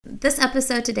This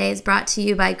episode today is brought to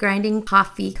you by Grinding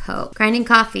Coffee Co. Grinding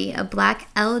Coffee, a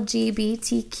Black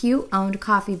LGBTQ-owned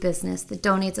coffee business that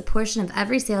donates a portion of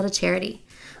every sale to charity.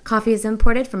 Coffee is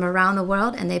imported from around the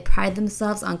world, and they pride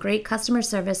themselves on great customer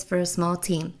service for a small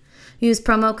team. Use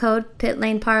promo code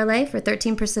PITLANEPARLAY for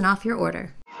 13% off your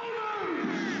order.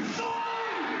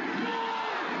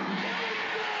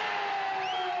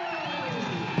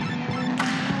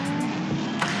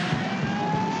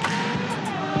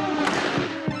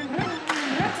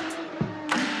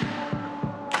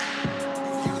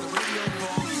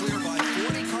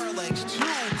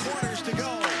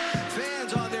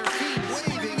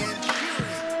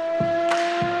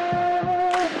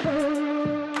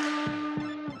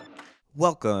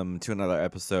 Welcome to another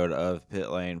episode of Pit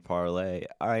Lane Parlay.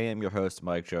 I am your host,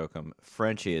 Mike Jokum.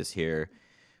 Frenchie is here.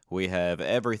 We have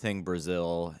everything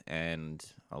Brazil and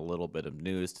a little bit of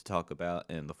news to talk about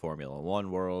in the Formula One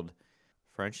world.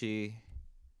 Frenchie,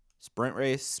 sprint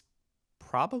race,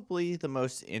 probably the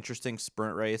most interesting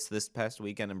sprint race this past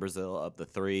weekend in Brazil of the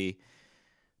three,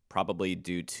 probably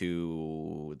due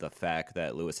to the fact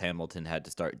that Lewis Hamilton had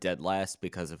to start dead last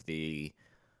because of the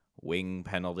wing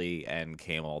penalty and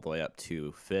came all the way up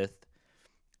to fifth.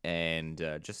 And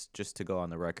just to go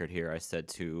on the record here, I said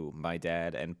to my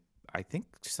dad, and I think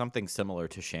something similar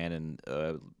to Shannon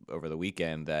over the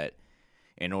weekend, that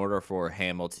in order for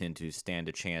Hamilton to stand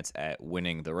a chance at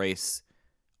winning the race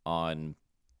on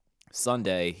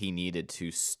Sunday, he needed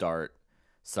to start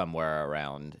somewhere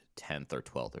around 10th or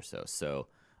 12th or so. So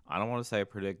I don't want to say I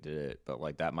predicted it,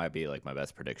 but that might be my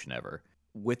best prediction ever.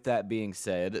 With that being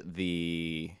said,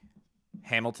 the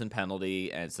Hamilton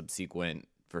penalty and subsequent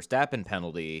Verstappen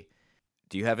penalty,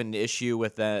 do you have an issue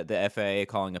with the FAA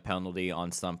calling a penalty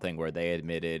on something where they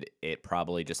admitted it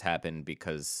probably just happened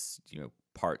because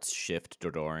parts shift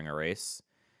during a race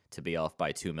to be off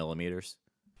by 2 millimeters?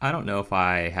 I don't know if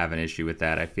I have an issue with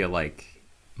that. I feel like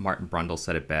Martin Brundle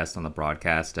said it best on the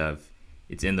broadcast of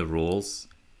it's in the rules.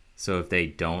 So if they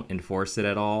don't enforce it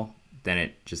at all, then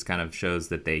it just kind of shows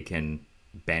that they can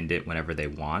bend it whenever they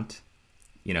want.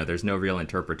 There's no real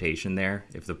interpretation there.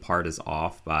 If the part is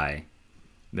off by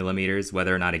millimeters,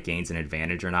 whether or not it gains an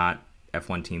advantage or not,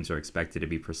 F1 teams are expected to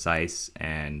be precise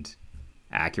and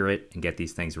accurate and get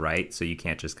these things right, so you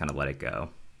can't just kind of let it go.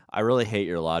 I really hate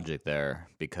your logic there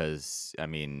because,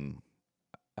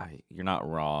 you're not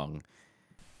wrong.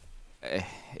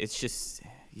 It's just,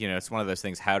 it's one of those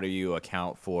things. How do you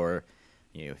account for,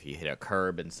 if you hit a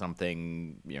curb and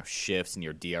something, shifts and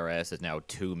your DRS is now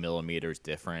 2 millimeters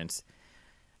difference?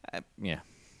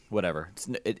 Whatever.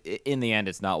 In the end,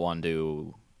 it's not one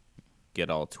to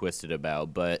get all twisted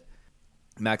about, but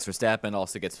Max Verstappen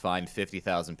also gets fined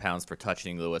 £50,000 for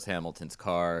touching Lewis Hamilton's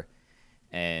car,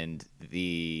 and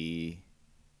it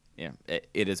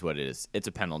is what it is. It's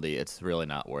a penalty. It's really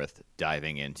not worth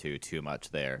diving into too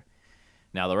much there.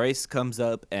 Now the race comes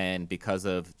up, and because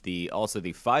of the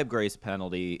 5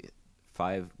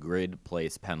 grid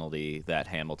place penalty that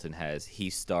Hamilton has, he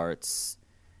starts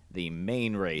the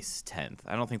main race 10th.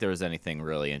 I don't think there was anything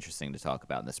really interesting to talk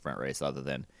about in the sprint race other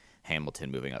than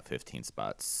Hamilton moving up 15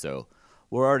 spots. So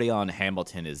we're already on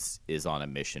Hamilton is on a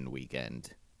mission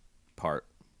weekend, part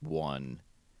 1,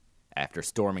 after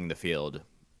storming the field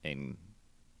in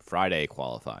Friday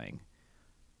qualifying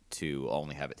to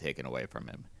only have it taken away from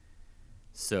him.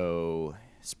 So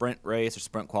sprint race or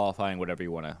sprint qualifying, whatever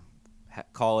you want to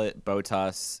call it,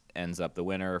 Bottas ends up the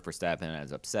winner, Verstappen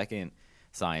ends up second,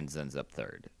 Sainz ends up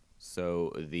third.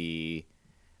 So the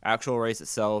actual race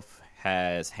itself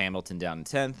has Hamilton down in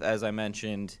 10th, as I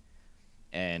mentioned,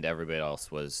 and everybody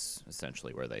else was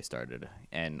essentially where they started.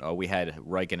 And we had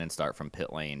Raikkonen start from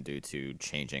pit lane due to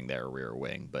changing their rear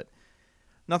wing, but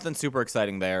nothing super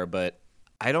exciting there. But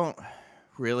I don't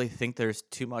really think there's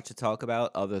too much to talk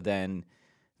about other than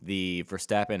the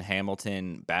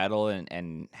Verstappen-Hamilton battle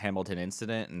and Hamilton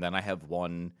incident. And then I have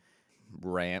one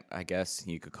rant, I guess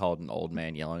you could call it an old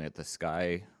man yelling at the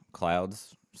sky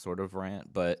clouds sort of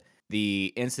rant, but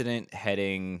the incident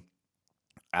heading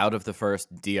out of the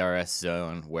first DRS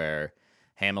zone where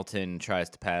Hamilton tries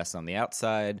to pass on the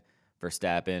outside,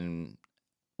 Verstappen,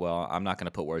 well, I'm not going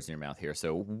to put words in your mouth here.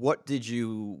 So what do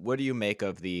you make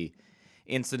of the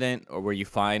incident, or were you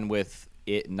fine with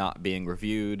it not being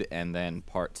reviewed? And then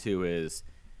part 2 is,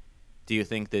 do you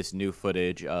think this new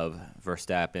footage of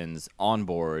Verstappen's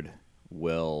onboard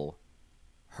will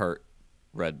hurt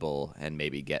Red Bull and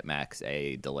maybe get Max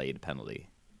a delayed penalty?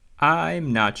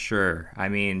 I'm not sure. I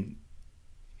mean,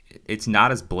 it's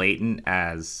not as blatant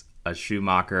as a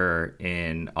Schumacher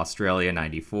in Australia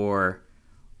 94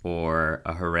 or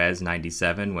a Jerez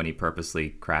 97 when he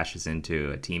purposely crashes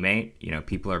into a teammate.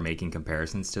 People are making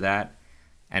comparisons to that.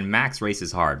 And Max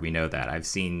races hard. We know that. I've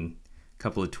seen a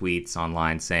couple of tweets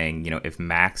online saying, if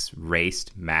Max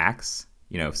raced Max,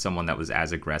 someone that was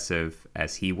as aggressive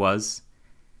as he was,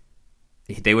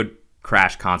 they would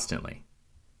crash constantly.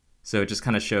 So it just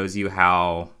kind of shows you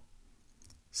how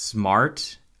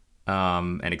smart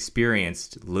and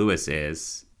experienced Lewis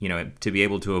is, to be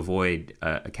able to avoid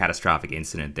a catastrophic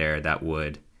incident there that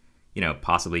would,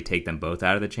 possibly take them both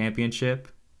out of the championship.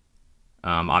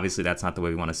 Obviously, that's not the way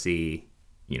we want to see,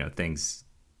 things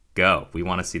go. We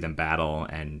want to see them battle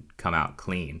and come out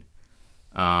clean.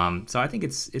 So I think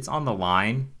it's on the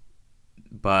line,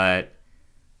 but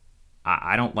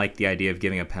I don't like the idea of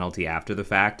giving a penalty after the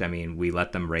fact. I mean, we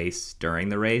let them race during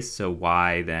the race, so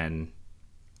why then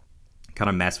kind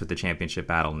of mess with the championship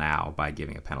battle now by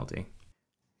giving a penalty?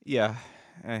 Yeah.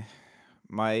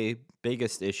 My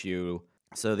biggest issue,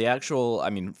 so the actual,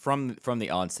 from the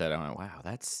onset, I went, wow,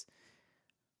 it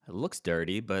looks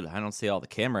dirty, but I don't see all the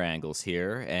camera angles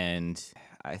here. And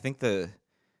I think the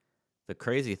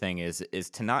crazy thing is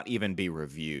to not even be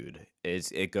reviewed.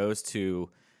 It goes to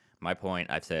my point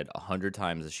I've said 100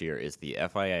 times this year is the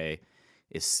FIA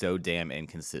is so damn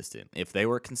inconsistent. If they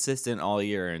were consistent all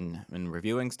year in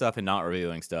reviewing stuff and not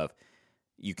reviewing stuff,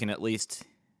 you can at least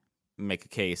make a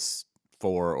case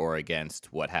for or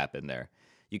against what happened there.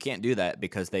 You can't do that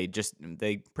because they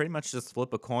pretty much just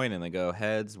flip a coin and they go,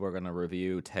 heads, we're going to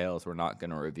review, tails, we're not going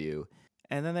to review.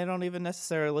 And then they don't even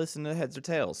necessarily listen to heads or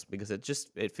tails because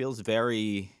it feels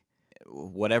very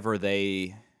whatever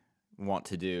they want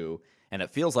to do. And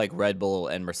it feels like Red Bull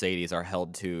and Mercedes are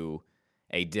held to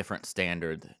a different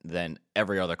standard than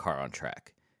every other car on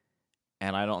track.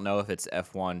 And I don't know if it's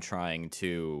F1 trying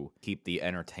to keep the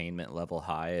entertainment level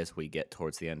high as we get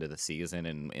towards the end of the season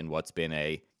and in what's been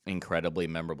a incredibly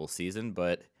memorable season.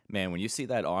 But man, when you see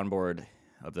that onboard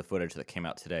of the footage that came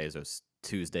out today, it was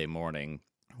Tuesday morning,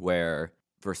 where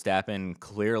Verstappen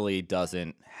clearly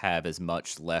doesn't have as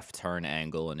much left turn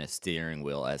angle in his steering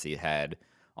wheel as he had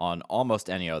on almost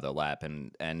any other lap.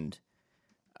 And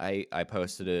I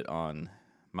posted it on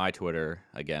my Twitter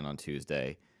again on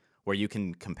Tuesday, where you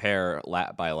can compare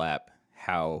lap by lap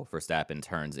how Verstappen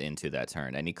turns into that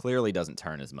turn. And he clearly doesn't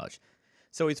turn as much.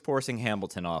 So he's forcing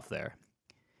Hamilton off there.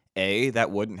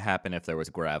 That wouldn't happen if there was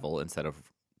gravel instead of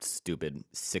stupid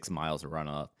 6 miles of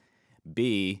runoff.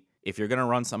 B, if you're going to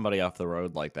run somebody off the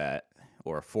road like that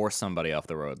or force somebody off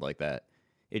the road like that,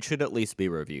 it should at least be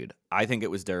reviewed. I think it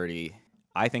was dirty.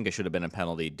 I think it should have been a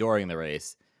penalty during the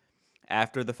race.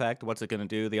 After the fact, what's it going to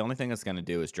do? The only thing it's going to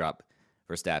do is drop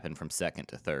Verstappen from second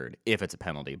to third if it's a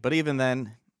penalty. But even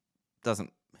then,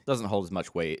 doesn't hold as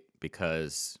much weight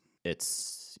because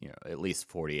it's at least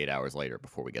 48 hours later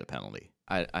before we get a penalty.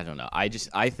 I don't know.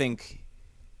 I think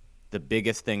the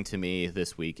biggest thing to me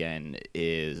this weekend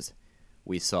is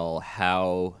we saw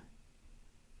how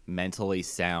mentally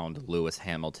sound Lewis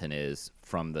Hamilton is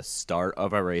from the start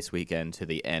of a race weekend to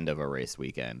the end of a race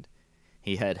weekend.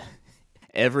 He had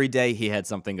every day he had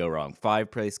something go wrong.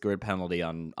 5-place grid penalty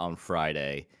on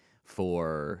Friday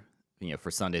for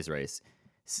Sunday's race.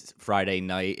 Friday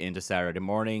night into Saturday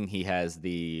morning, he has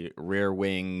the rear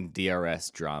wing DRS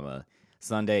drama.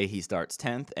 Sunday, he starts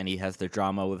 10th, and he has the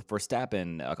drama with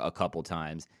Verstappen a couple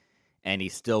times, and he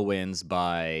still wins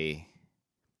by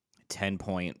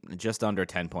just under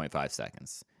 10.5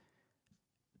 seconds.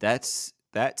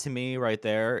 That to me right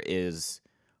there is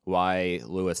why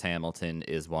Lewis Hamilton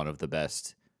is one of the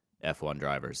best F1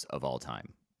 drivers of all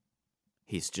time.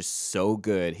 He's just so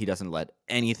good. He doesn't let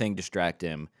anything distract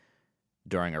him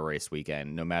during a race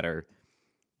weekend. No matter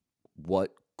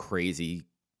what crazy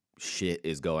shit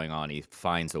is going on, he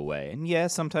finds a way. And yeah,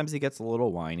 sometimes he gets a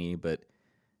little whiny, but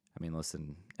I mean,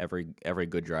 listen, every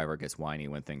good driver gets whiny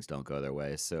when things don't go their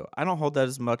way. So I don't hold that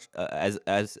as much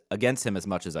as against him as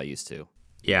much as I used to.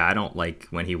 Yeah, I don't like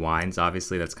when he whines.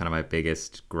 Obviously, that's kind of my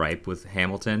biggest gripe with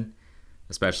Hamilton,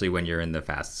 especially when you're in the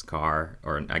fastest car,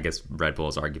 or I guess Red Bull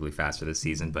is arguably faster this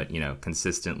season, but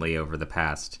consistently over the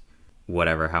past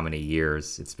whatever how many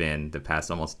years it's been, the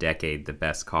past almost decade, the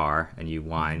best car, and you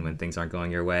whine when things aren't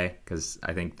going your way, because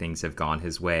I think things have gone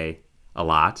his way a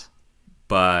lot.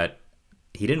 But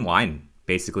he didn't whine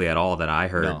basically at all that I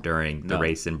heard during the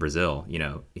race in Brazil.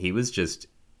 He was just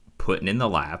putting in the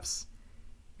laps,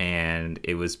 and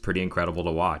it was pretty incredible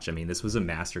to watch. I mean, this was a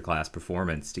masterclass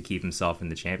performance to keep himself in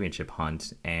the championship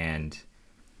hunt, and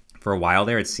for a while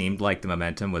there, it seemed like the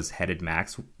momentum was headed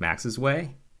Max's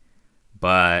way.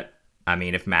 But I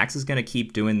mean, if Max is going to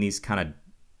keep doing these kind of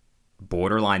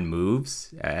borderline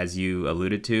moves, as you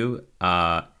alluded to,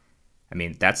 I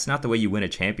mean, that's not the way you win a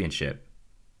championship,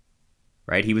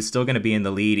 right? He was still going to be in the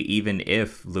lead even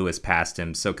if Lewis passed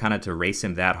him. So kind of to race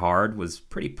him that hard was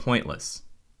pretty pointless.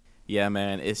 Yeah,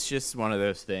 man, it's just one of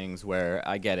those things where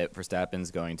I get it. Verstappen's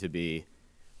going to be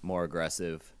more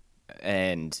aggressive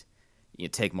and you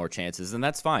take more chances, and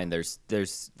that's fine.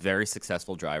 There's very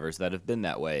successful drivers that have been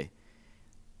that way,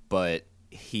 but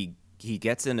he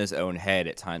gets in his own head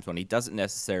at times when he doesn't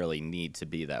necessarily need to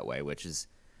be that way, which is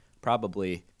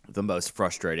probably the most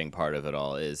frustrating part of it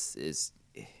all. Is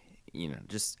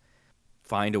just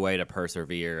find a way to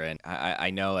persevere. And I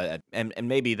know, and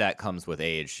maybe that comes with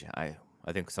age.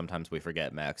 I think sometimes we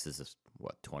forget Max is,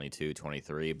 22,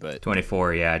 23, but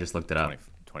 24, yeah, I just looked it up.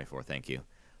 24, thank you.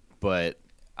 But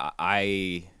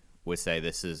I would say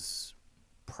this is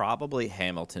probably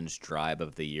Hamilton's drive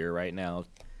of the year right now.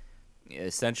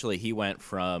 Essentially, he went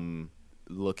from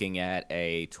looking at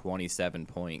a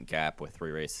 27-point gap with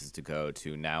 3 races to go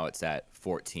to now it's at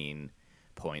 14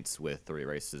 points with 3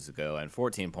 races to go. And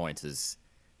 14 points is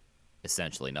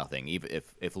essentially nothing. Even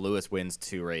if Lewis wins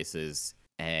 2 races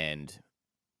and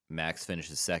Max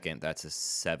finishes second, that's a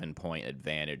 7-point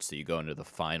advantage. So you go into the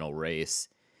final race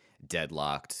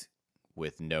deadlocked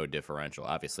with no differential.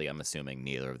 Obviously, I'm assuming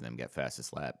neither of them get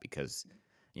fastest lap because,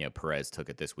 Perez took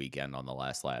it this weekend on the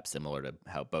last lap, similar to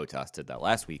how Bottas did that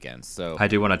last weekend. So I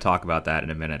do want to talk about that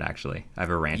in a minute, actually. I have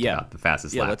a rant about the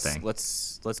fastest lap thing.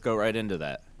 Let's go right into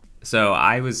that. So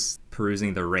I was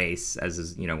perusing the race, as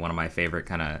is, one of my favorite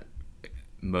kind of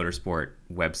motorsport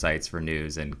websites for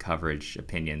news and coverage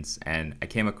opinions, and I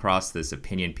came across this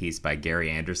opinion piece by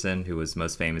Gary Anderson, who was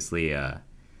most famously a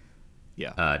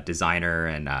designer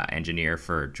and engineer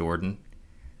for Jordan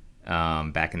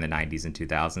back in the 90s and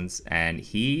 2000s, and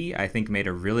he, I think, made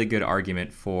a really good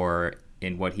argument for,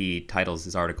 in what he titles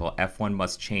his article, F1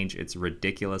 must change its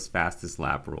ridiculous fastest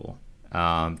lap rule,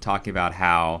 talking about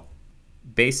how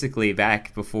basically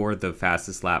back before the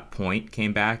fastest lap point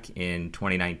came back in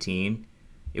 2019,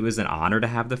 it was an honor to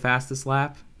have the fastest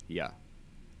lap. Yeah.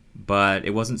 But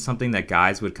it wasn't something that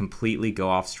guys would completely go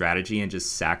off strategy and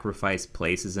just sacrifice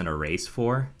places in a race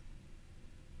for.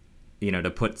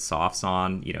 To put softs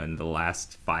on, in the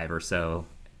last 5 or so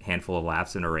handful of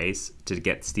laps in a race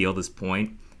to steal this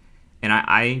point. And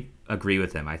I agree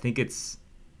with him. I think it's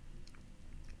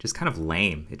just kind of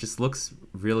lame. It just looks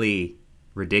really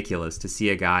ridiculous to see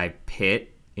a guy pit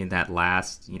in that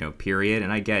last, period.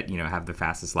 And I get, have the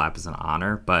fastest lap as an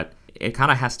honor, but it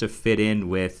kind of has to fit in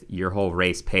with your whole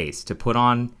race pace. To put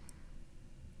on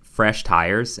fresh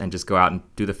tires and just go out and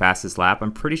do the fastest lap,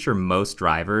 I'm pretty sure most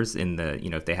drivers in the,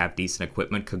 if they have decent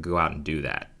equipment, could go out and do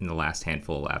that in the last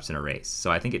handful of laps in a race. So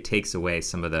I think it takes away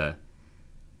some of the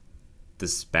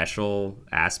special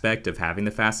aspect of having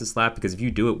the fastest lap, because if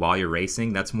you do it while you're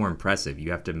racing, that's more impressive.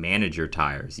 You have to manage your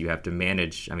tires. You have to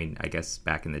manage, I guess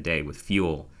back in the day with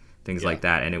fuel, things like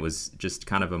that. And it was just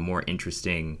kind of a more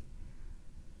interesting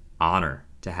honor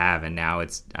to have. And now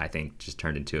it's, I think, just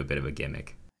turned into a bit of a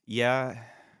gimmick. Yeah,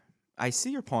 I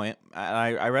see your point.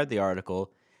 I read the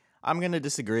article. I'm going to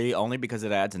disagree only because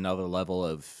it adds another level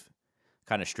of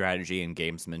kind of strategy and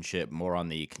gamesmanship, more on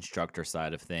the constructor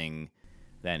side of thing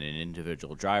than an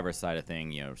individual driver side of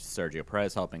thing. Sergio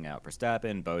Perez helping out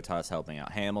Verstappen, Bottas helping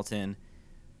out Hamilton.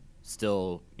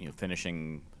 Still,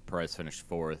 Perez finished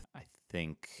 4th. I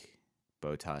think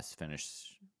Bottas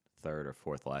finished 3rd or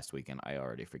 4th last weekend. I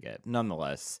already forget.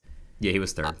 Nonetheless. Yeah, he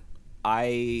was 3rd.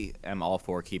 I am all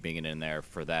for keeping it in there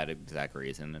for that exact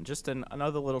reason. And just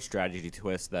another little strategy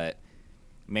twist that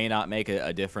may not make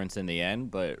a difference in the end,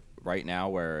 but right now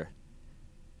where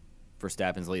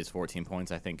Verstappen's lead is 14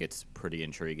 points, I think it's pretty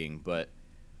intriguing. But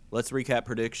let's recap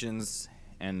predictions,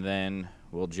 and then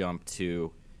we'll jump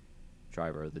to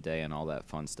driver of the day and all that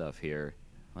fun stuff here.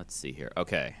 Let's see here.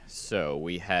 Okay, so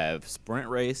we have sprint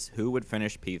race. Who would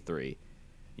finish P3?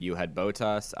 You had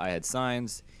Bottas. I had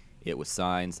Sainz. It was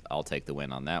Sainz. I'll take the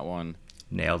win on that one.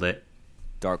 Nailed it.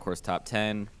 Dark Horse top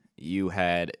 10. You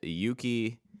had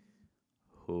Yuki,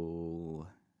 who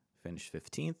finished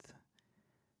 15th.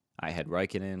 I had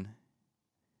Raikkonen.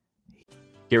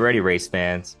 Get ready, race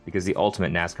fans, because the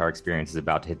ultimate NASCAR experience is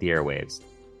about to hit the airwaves.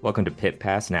 Welcome to Pit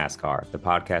Pass NASCAR, the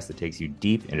podcast that takes you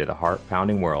deep into the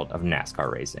heart-pounding world of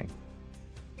NASCAR racing.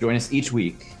 Join us each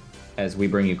week as we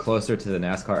bring you closer to the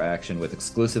NASCAR action with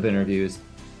exclusive interviews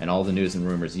and all the news and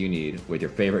rumors you need with your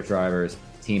favorite drivers,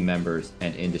 team members,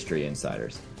 and industry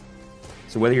insiders.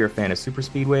 So whether you're a fan of super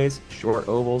speedways, short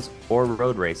ovals, or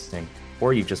road racing,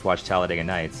 or you've just watched Talladega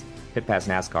Nights, Pit Pass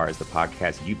NASCAR is the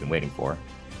podcast you've been waiting for.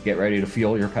 Get ready to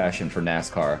fuel your passion for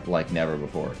NASCAR like never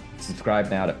before. Subscribe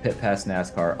now to Pit Pass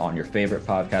NASCAR on your favorite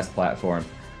podcast platform,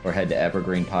 or head to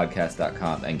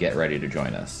evergreenpodcast.com and get ready to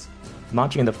join us.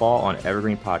 Launching in the fall on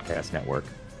Evergreen Podcast Network.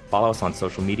 Follow us on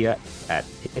social media at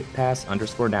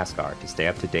PitPass_NASCAR to stay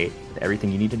up to date with everything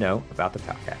you need to know about the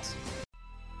podcast.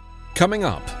 Coming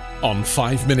up on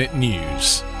 5 Minute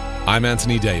News, I'm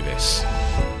Anthony Davis.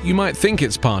 You might think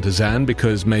it's partisan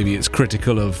because maybe it's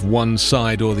critical of one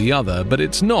side or the other, but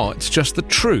it's not. It's just the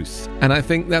truth. And I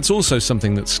think that's also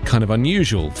something that's kind of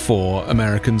unusual for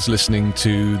Americans listening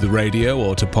to the radio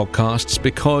or to podcasts,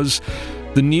 because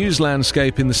the news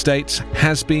landscape in the States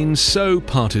has been so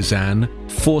partisan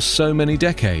for so many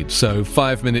decades. So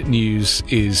 5 Minute News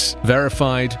is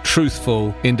verified,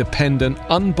 truthful, independent,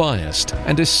 unbiased,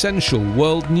 and essential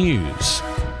world news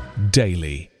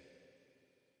daily.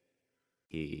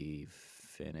 He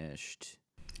finished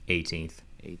 18th.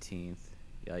 18th.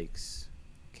 Yikes.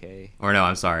 Okay. Or no,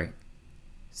 I'm sorry.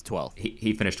 It's 12th.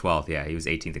 He finished 12th. Yeah, he was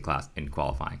 18th in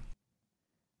qualifying.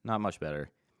 Not much better.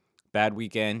 Bad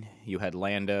weekend. You had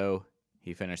Lando.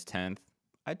 He finished 10th.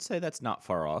 I'd say that's not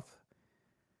far off.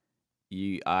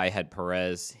 I had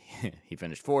Perez. He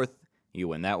finished 4th. You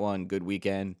win that one. Good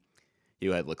weekend.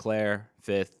 You had Leclerc,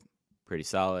 5th. Pretty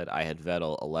solid. I had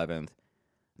Vettel, 11th.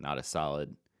 Not as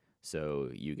solid. So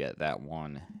you get that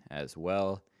one as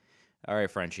well. All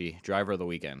right, Frenchie, driver of the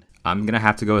weekend. I'm going to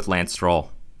have to go with Lance Stroll.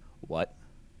 What?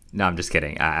 No, I'm just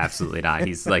kidding. Absolutely not.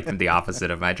 He's like the opposite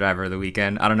of my driver of the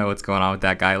weekend. I don't know what's going on with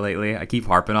that guy lately. I keep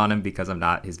harping on him because I'm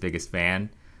not his biggest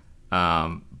fan.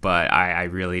 But I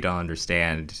really don't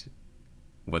understand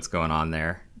what's going on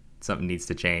there. Something needs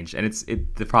to change. And it's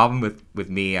the problem with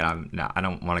me, and I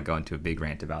don't want to go into a big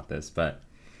rant about this, but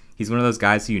he's one of those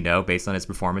guys who, based on his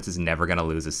performance, is never going to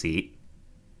lose a seat.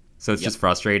 So it's just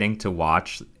frustrating to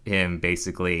watch him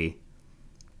basically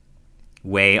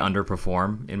way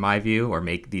underperform, in my view, or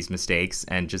make these mistakes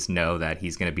and just know that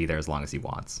he's going to be there as long as he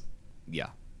wants. Yeah,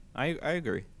 I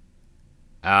agree.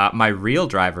 My real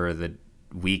driver of the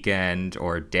weekend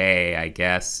or day, I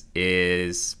guess,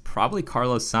 is probably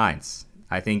Carlos Sainz.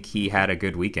 I think he had a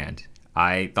good weekend.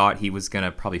 I thought he was going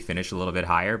to probably finish a little bit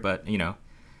higher, but,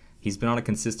 he's been on a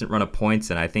consistent run of points,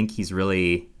 and I think he's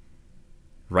really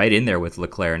right in there with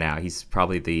Leclerc now. He's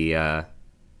probably the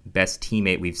best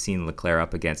teammate we've seen Leclerc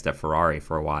up against at Ferrari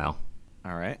for a while.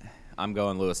 All right. I'm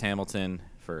going Lewis Hamilton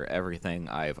for everything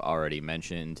I've already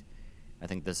mentioned. I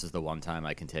think this is the one time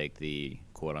I can take the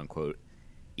quote-unquote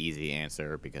easy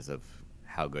answer because of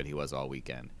how good he was all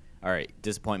weekend. All right,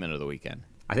 disappointment of the weekend.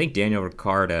 I think Daniel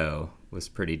Ricciardo was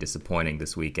pretty disappointing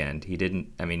this weekend. He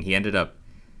ended up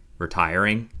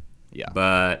retiring. Yeah.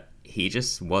 But he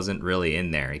just wasn't really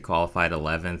in there. He qualified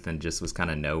 11th and just was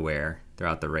kind of nowhere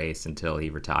throughout the race until he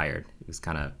retired. It was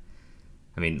kind of,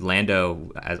 Lando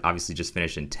obviously just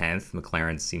finished in 10th.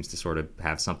 McLaren seems to sort of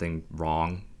have something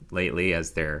wrong lately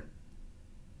as their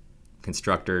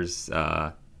constructors'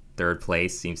 third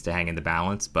place seems to hang in the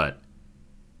balance. But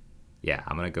yeah,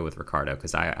 I'm going to go with Ricciardo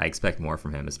because I expect more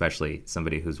from him, especially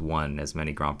somebody who's won as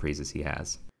many Grand Prix as he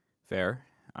has. Fair.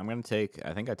 I'm going to take,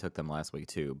 I think I took them last week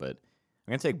too, but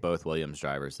I'm going to take both Williams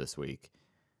drivers this week.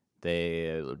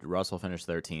 Russell finished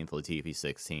 13th, Latifi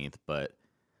 16th, but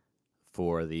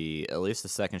for at least the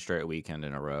second straight weekend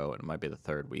in a row, and it might be the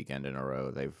third weekend in a row,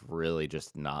 they've really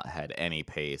just not had any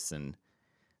pace and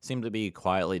seem to be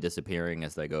quietly disappearing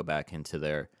as they go back into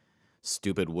their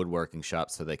stupid woodworking shop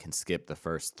so they can skip the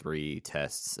first 3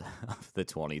 tests of the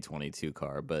 2022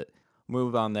 car. But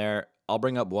move on there. I'll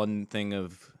bring up one thing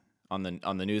on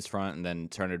the news front and then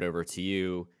turn it over to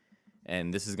you.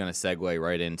 And this is going to segue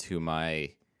right into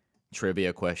my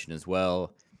trivia question as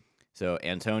well. So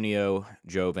Antonio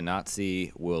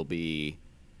Giovinazzi will be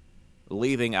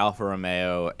leaving Alfa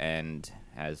Romeo and,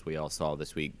 as we all saw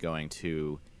this week, going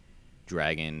to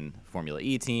Dragon Formula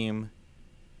E team.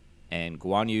 And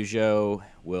Guan Yu Zhou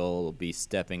will be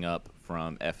stepping up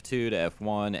from F2 to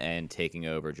F1 and taking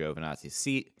over Giovinazzi's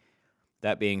seat.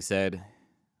 That being said,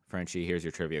 Frenchie, here's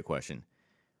your trivia question.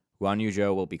 Guan Yu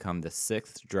Zhou will become the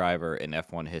 6th driver in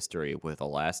F1 history with a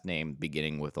last name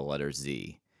beginning with the letter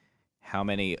Z. How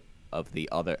many of the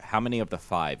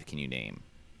 5 can you name?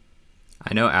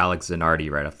 I know Alex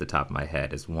Zanardi right off the top of my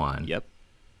head is one. Yep.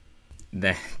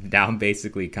 Now I'm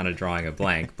basically kind of drawing a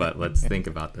blank, but let's think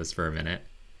about this for a minute.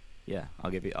 Yeah,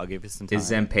 I'll give you some time.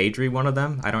 Is Zampedri one of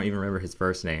them? I don't even remember his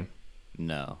first name.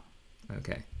 No.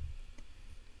 Okay.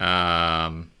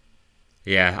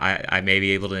 Yeah, I may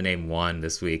be able to name one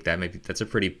this week. That's a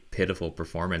pretty pitiful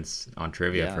performance on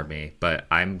trivia for me. But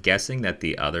I'm guessing that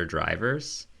the other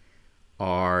drivers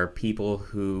are people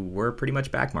who were pretty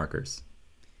much backmarkers.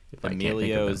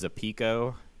 Emilio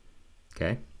Zapico.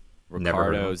 Okay.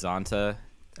 Ricardo Zonta.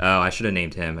 Oh, I should have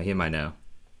named him. Him I know.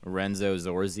 Renzo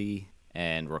Zorzi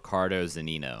and Ricardo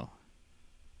Zanino.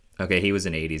 Okay, he was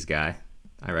an 80s guy.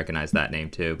 I recognize that name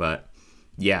too. But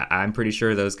yeah, I'm pretty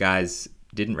sure those guys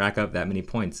didn't rack up that many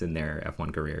points in their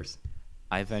F1 careers.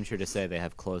 I venture to say they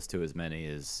have close to as many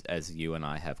as you and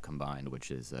I have combined,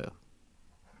 which is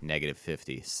negative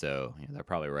 50. So they're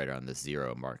probably right around the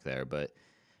 0 mark there. But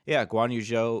yeah, Guan Yu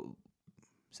Zhou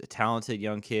is a talented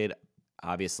young kid.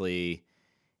 Obviously,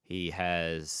 he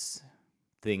has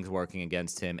things working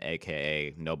against him,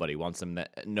 aka nobody wants him.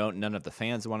 None of the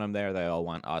fans want him there. They all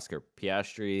want Oscar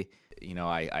Piastri.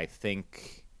 I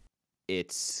think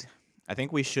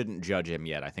we shouldn't judge him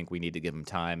yet. I think we need to give him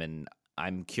time, and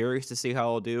I'm curious to see how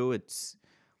he'll do. It's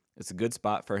a good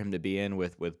spot for him to be in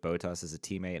with Bottas as a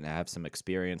teammate and have some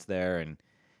experience there. And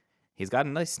he's got a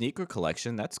nice sneaker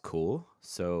collection. That's cool.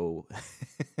 So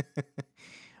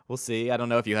we'll see. I don't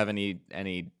know if you have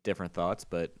any different thoughts,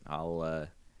 but I'll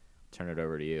turn it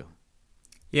over to you.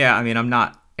 Yeah, I mean, I'm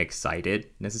not excited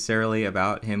necessarily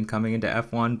about him coming into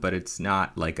F1, but it's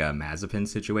not like a Mazepin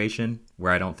situation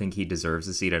where I don't think he deserves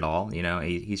a seat at all.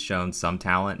 He's shown some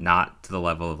talent, not to the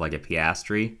level of like a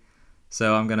Piastri.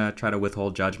 So I'm going to try to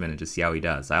withhold judgment and just see how he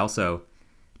does. I also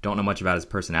don't know much about his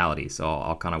personality, so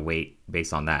I'll kind of wait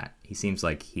based on that. He seems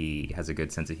like he has a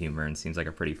good sense of humor and seems like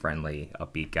a pretty friendly,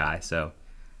 upbeat guy. So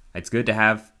it's good to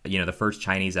have, the first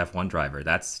Chinese F1 driver.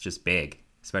 That's just big,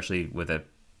 especially with the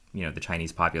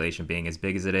Chinese population being as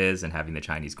big as it is and having the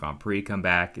Chinese Grand Prix come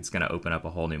back. It's going to open up a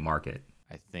whole new market.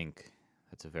 I think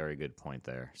that's a very good point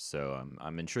there. So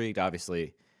I'm intrigued.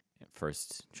 Obviously,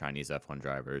 first Chinese F1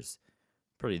 drivers,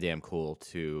 pretty damn cool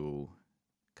to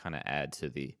kind of add to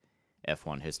the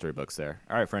F1 history books there.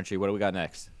 All right, Frenchie, what do we got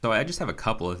next? So I just have a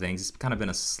couple of things. It's kind of been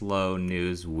a slow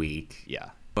news week.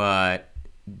 Yeah. But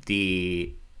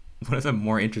one of the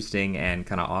more interesting and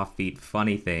kind of offbeat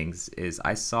funny things is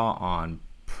I saw on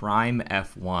Prime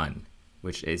F1,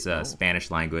 which is a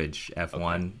Spanish language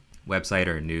F1 website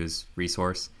or news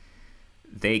resource.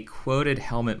 They quoted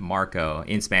Helmut Marko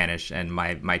in Spanish, and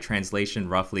my translation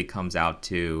roughly comes out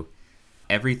to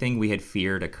everything we had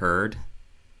feared occurred,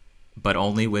 but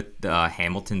only with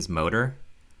Hamilton's motor.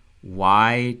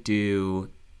 Why do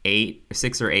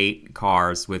 6 or 8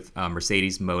 cars with a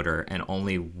Mercedes motor and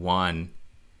only one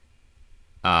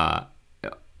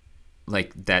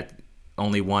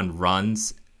only one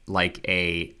runs like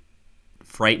a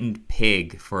frightened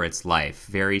pig for its life?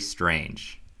 Very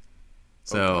strange.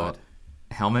 So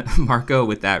Helmut Marko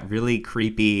with that really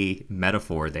creepy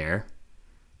metaphor there,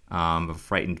 a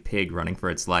frightened pig running for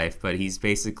its life, but he's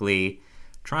basically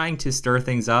trying to stir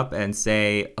things up and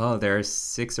say, there's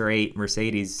 6 or 8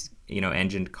 Mercedes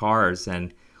engined cars,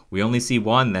 and we only see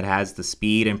one that has the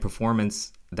speed and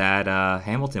performance that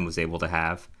Hamilton was able to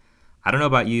have. I don't know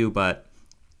about you, but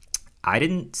I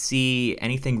didn't see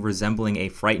anything resembling a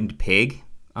frightened pig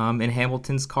in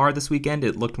Hamilton's car this weekend.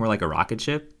 It looked more like a rocket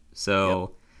ship.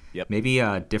 So Yep. Maybe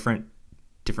a different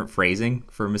phrasing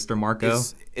for Mr. Marko.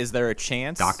 Is there a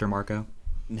chance? Dr. Marko.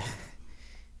 Yeah.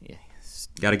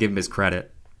 Got to give him his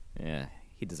credit. Yeah,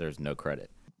 he deserves no credit.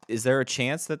 Is there a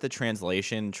chance that the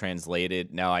translation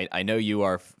translated? Now, I know you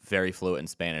are very fluent in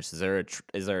Spanish. Is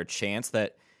there a chance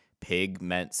that pig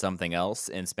meant something else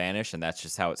in Spanish, and that's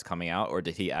just how it's coming out, or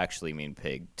did he actually mean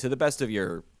pig? To the best of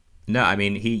your... No, I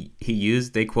mean,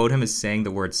 they quote him as saying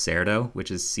the word cerdo,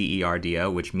 which is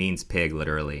CERDO, which means pig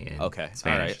literally in Spanish.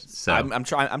 All right. So I'm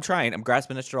trying. I'm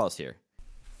grasping at straws here.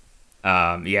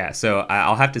 Yeah, so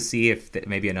I'll have to see if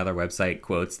maybe another website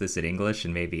quotes this in English,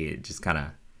 and maybe it just kind of...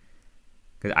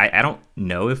 Because I don't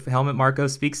know if Helmut Marko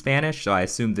speaks Spanish, so I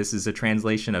assume this is a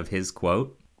translation of his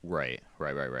quote. Right.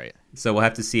 So we'll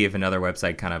have to see if another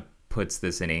website kind of puts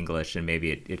this in English, and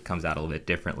maybe it comes out a little bit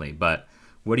differently. But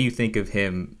what do you think of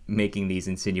him making these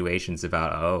insinuations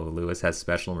about, Lewis has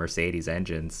special Mercedes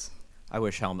engines? I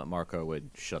wish Helmut Marko would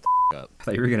shut the up. I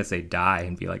thought you were going to say die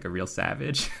and be like a real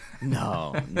savage.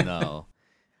 No.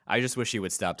 I just wish he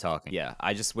would stop talking. Yeah,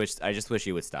 I just wish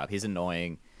he would stop. He's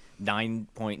annoying.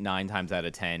 9.9 times out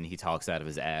of 10, he talks out of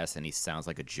his ass and he sounds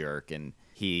like a jerk. And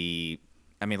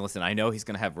listen, I know he's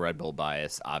going to have Red Bull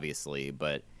bias, obviously,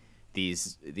 but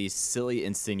these silly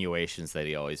insinuations that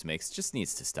he always makes just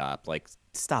needs to stop. Like,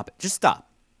 stop it. Just stop.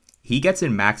 He gets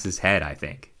in Max's head, I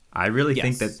think. I really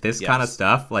think that this kind of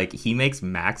stuff, like, he makes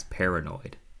Max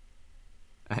paranoid.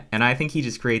 And I think he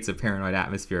just creates a paranoid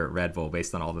atmosphere at Red Bull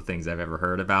based on all the things I've ever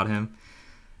heard about him.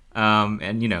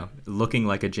 And, looking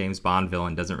like a James Bond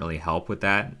villain doesn't really help with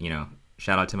that.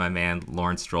 Shout out to my man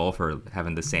Lawrence Stroll for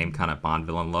having the same kind of Bond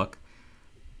villain look.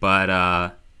 But,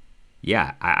 I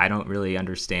don't really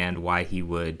understand why he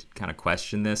would kind of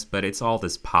question this, but it's all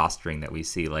this posturing that we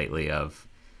see lately of,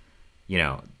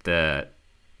 the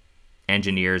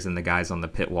engineers and the guys on the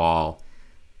pit wall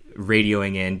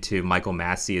radioing in to Michael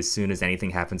Massey as soon as anything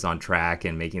happens on track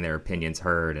and making their opinions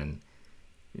heard. And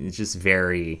it's just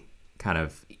very kind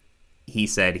of he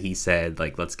said,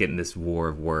 like, let's get in this war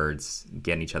of words,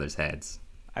 get in each other's heads.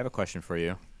 I have a question for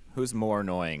you. Who's more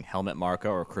annoying, Helmut Marko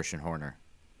or Christian Horner?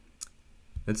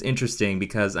 That's interesting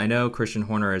because I know Christian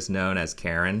Horner is known as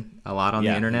Karen a lot on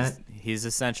the internet. He's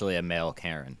essentially a male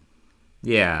Karen.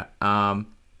 Yeah.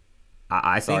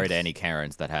 I Sorry think, to any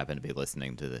Karens that happen to be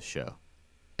listening to this show.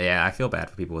 Yeah, I feel bad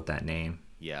for people with that name.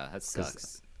 Yeah, that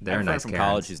sucks. They're I have a friend nice from Karens.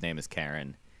 college whose name is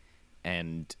Karen,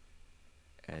 and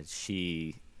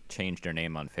she changed her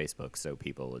name on Facebook so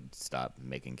people would stop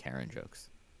making Karen jokes.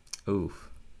 Oof.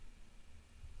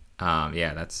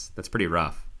 Yeah, that's pretty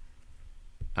rough.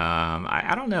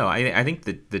 I don't know. I think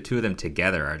the two of them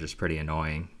together are just pretty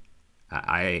annoying.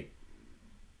 I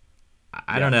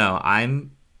don't know.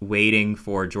 I'm waiting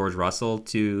for George Russell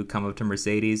to come up to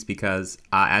Mercedes because,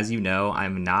 as you know,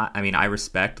 I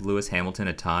respect Lewis Hamilton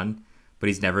a ton, but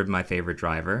he's never been my favorite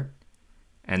driver.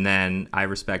 And then I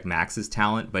respect Max's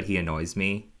talent, but he annoys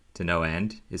me to no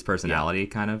end. His personality,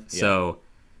 kind of. Yeah. So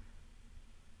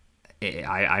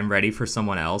I'm ready for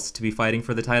someone else to be fighting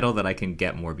for the title that I can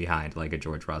get more behind, like a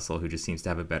George Russell, who just seems to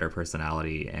have a better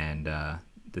personality and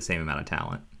the same amount of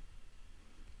talent.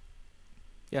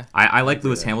 Yeah, I like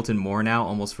Lewis Hamilton more now,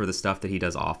 almost for the stuff that he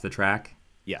does off the track.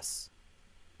 Yes.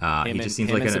 He just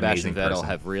seems like an Sebastian amazing Vettel person.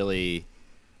 have really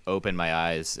opened my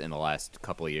eyes in the last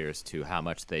couple of years to how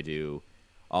much they do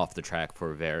off the track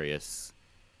for various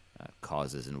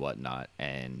causes and whatnot,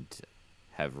 and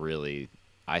have really.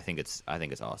 I think it's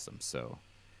awesome. So,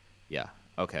 yeah.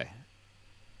 Okay.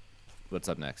 What's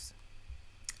up next?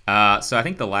 So I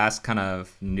think the last kind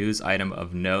of news item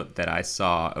of note that I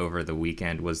saw over the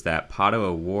weekend was that Pato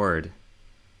O'Ward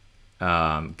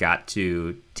got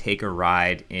to take a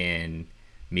ride in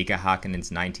Mika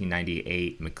Hakkinen's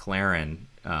 1998 McLaren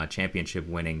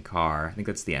championship-winning car. I think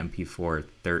that's the MP4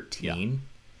 13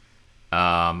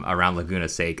 around Laguna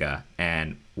Seca.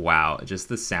 And wow, just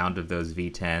the sound of those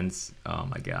V10s. Oh,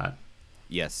 my God.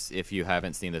 Yes, if you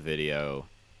haven't seen the video,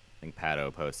 I think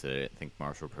Pato posted it. I think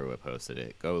Marshall Pruitt posted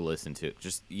it. Go listen to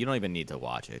it. You don't even need to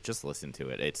watch it. Just listen to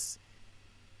it. It's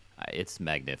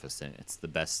magnificent. It's the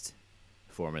best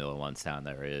Formula One sound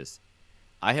there is.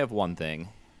 I have one thing.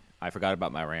 I forgot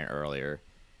about my rant earlier.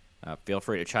 Feel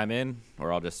free to chime in,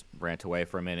 or I'll just rant away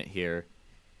for a minute here.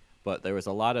 But there was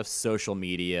a lot of social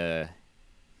media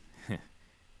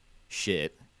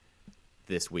shit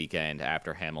this weekend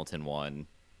after Hamilton won,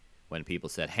 when people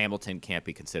said Hamilton can't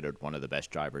be considered one of the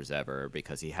best drivers ever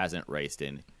because he hasn't raced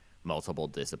in multiple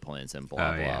disciplines and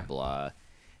blah, blah.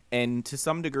 And to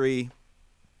some degree,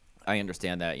 I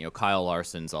understand that. You know, Kyle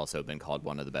Larson's also been called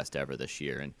one of the best ever this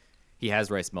year, and he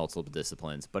has raced multiple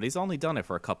disciplines, but he's only done it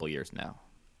for a couple years now.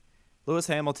 Lewis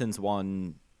Hamilton's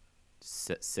won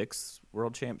 7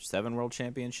 world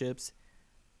championships,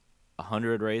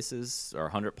 100 races, or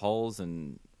 100 poles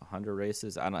and 100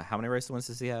 races. I don't know. How many race wins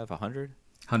does he have? 100?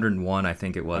 101, I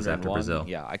think it was, after Brazil.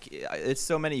 Yeah, it's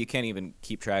so many you can't even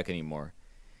keep track anymore.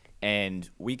 And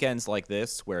weekends like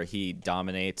this where he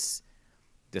dominates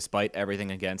despite everything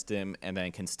against him and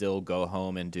then can still go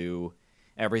home and do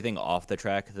everything off the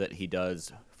track that he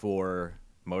does for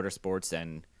motorsports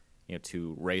and, you know,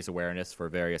 to raise awareness for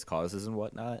various causes and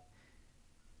whatnot.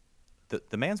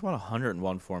 The man's won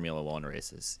 101 Formula One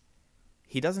races.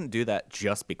 He doesn't do that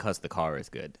just because the car is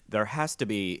good. There has to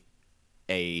be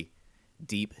a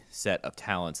deep set of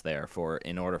talents there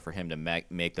in order for him to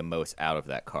make the most out of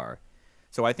that car.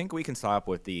 So I think we can stop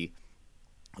with the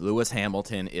Lewis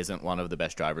Hamilton isn't one of the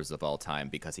best drivers of all time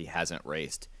because he hasn't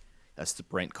raced a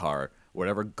sprint car,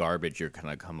 whatever garbage you're going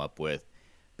to come up with,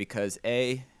 because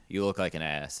A, you look like an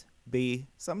ass, B,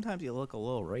 sometimes you look a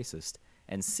little racist,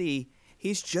 and C,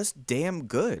 he's just damn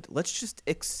good. Let's just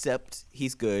accept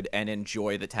he's good and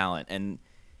enjoy the talent. And,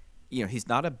 you know, he's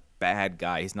not a bad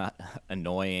guy. He's not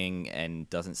annoying and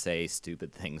doesn't say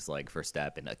stupid things like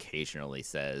Verstappen occasionally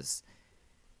says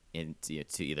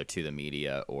either to the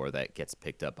media or that gets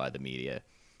picked up by the media.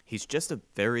 He's just a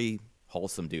very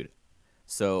wholesome dude.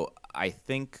 So I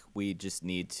think we just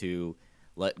need to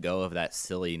let go of that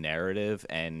silly narrative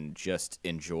and just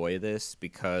enjoy this,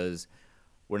 because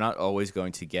we're not always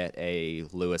going to get a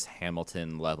Lewis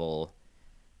Hamilton level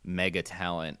mega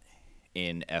talent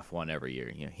in F1 every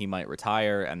year. You know, he might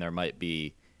retire, and there might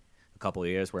be a couple of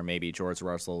years where maybe George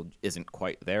Russell isn't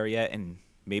quite there yet, and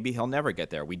maybe he'll never get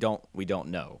there. We don't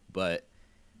know, but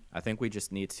I think we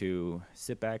just need to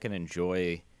sit back and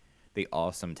enjoy the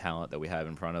awesome talent that we have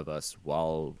in front of us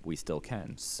while we still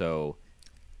can. So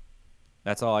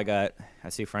that's all I got. I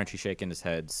see Frenchie shaking his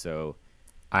head, so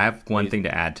I have one thing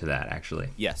to add to that, actually.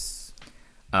 yes.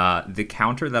 The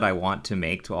counter that I want to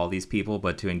make to all these people,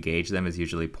 but to engage them is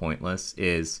usually pointless,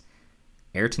 is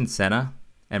Ayrton Senna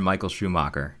and Michael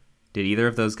Schumacher. Did either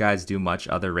of those guys do much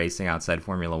other racing outside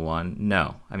Formula One?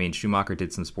 No. I mean, Schumacher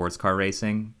did some sports car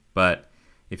racing, but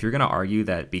if you're going to argue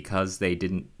that because they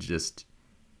didn't just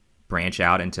branch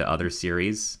out into other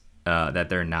series, that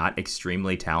they're not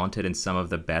extremely talented and some of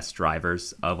the best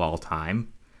drivers of all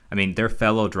time, I mean, they're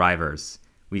fellow drivers.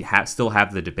 We still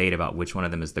have the debate about which one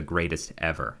of them is the greatest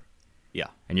ever. Yeah.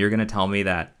 And you're going to tell me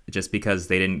that just because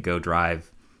they didn't go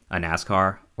drive a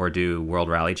NASCAR or do World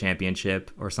Rally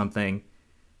Championship or something,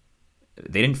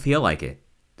 they didn't feel like it.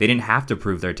 They didn't have to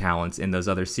prove their talents in those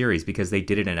other series because they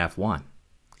did it in F1.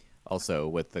 Also,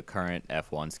 with the current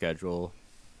F1 schedule,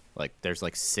 like there's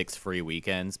like 6 free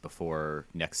weekends before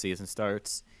next season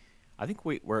starts. I think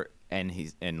we're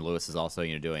and Lewis is also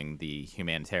doing the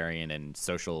humanitarian and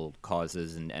social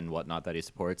causes and whatnot that he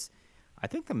supports. I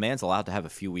think the man's allowed to have a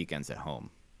few weekends at home.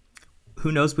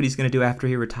 Who knows what he's going to do after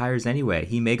he retires anyway?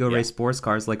 He may go race sports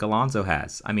cars like Alonso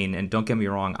has. I mean, and don't get me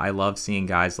wrong, I love seeing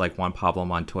guys like Juan Pablo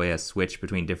Montoya switch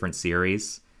between different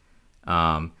series,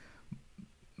 or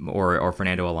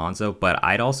Fernando Alonso. But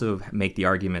I'd also make the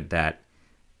argument that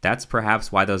that's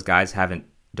perhaps why those guys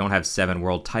don't have 7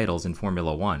 world titles in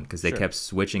Formula One, because they kept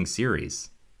switching series.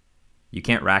 You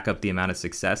can't rack up the amount of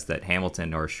success that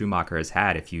Hamilton or Schumacher has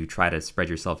had if you try to spread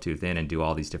yourself too thin and do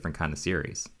all these different kind of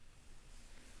series.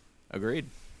 Agreed.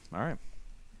 All right.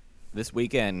 This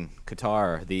weekend,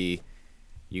 Qatar,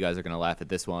 you guys are going to laugh at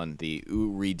this one, the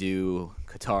Ooredoo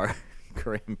Qatar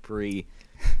Grand Prix.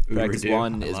 Practice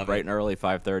 1 is bright and early,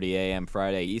 5:30 a.m.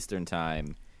 Friday Eastern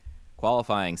Time.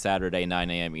 Qualifying Saturday, 9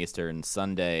 a.m. Eastern.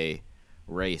 Sunday,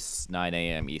 race, 9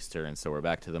 a.m. Eastern. So we're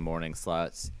back to the morning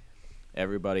slots.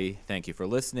 Everybody, thank you for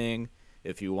listening.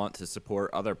 If you want to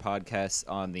support other podcasts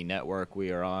on the network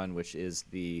we are on, which is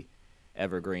the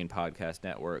Evergreen Podcast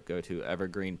Network, go to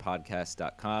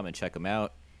evergreenpodcast.com and check them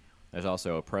out. There's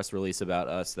also a press release about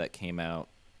us that came out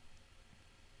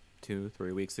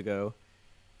 2-3 weeks ago.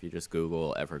 If you just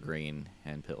Google Evergreen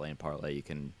and Pit Lane Parlay, you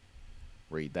can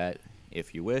read that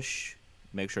if you wish.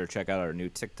 Make sure to check out our new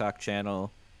TikTok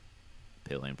channel,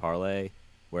 Pit Lane Parlay,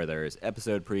 where there's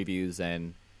episode previews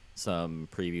and some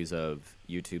previews of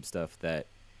YouTube stuff that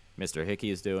Mr.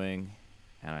 Hickey is doing.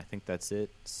 And I think that's it.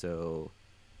 So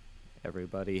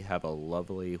everybody have a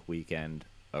lovely weekend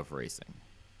of racing.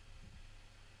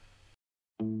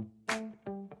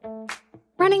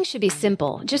 Running should be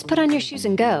simple. Just put on your shoes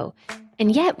and go.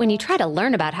 And yet, when you try to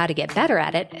learn about how to get better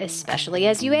at it, especially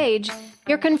as you age,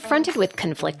 you're confronted with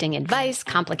conflicting advice,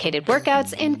 complicated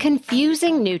workouts, and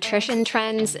confusing nutrition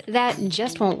trends that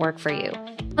just won't work for you.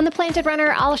 On The Planted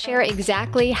Runner, I'll share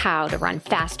exactly how to run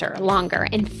faster, longer,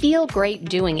 and feel great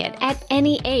doing it at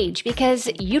any age because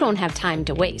you don't have time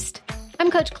to waste. I'm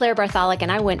Coach Claire Bartholic,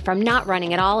 and I went from not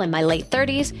running at all in my late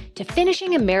 30s to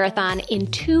finishing a marathon in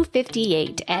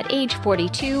 2:58 at age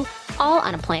 42, all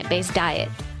on a plant-based diet.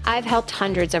 I've helped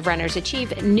hundreds of runners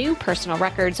achieve new personal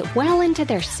records well into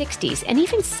their 60s and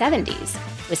even 70s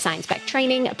with science-backed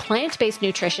training, plant-based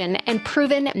nutrition, and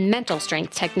proven mental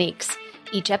strength techniques.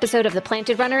 Each episode of The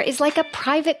Planted Runner is like a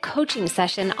private coaching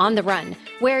session on the run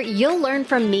where you'll learn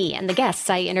from me and the guests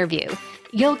I interview.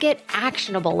 You'll get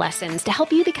actionable lessons to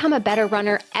help you become a better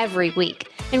runner every week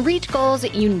and reach goals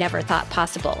you never thought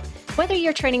possible. Whether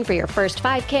you're training for your first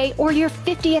 5K or your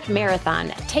 50th marathon,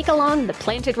 take along The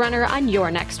Planted Runner on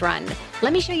your next run.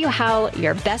 Let me show you how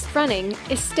your best running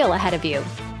is still ahead of you.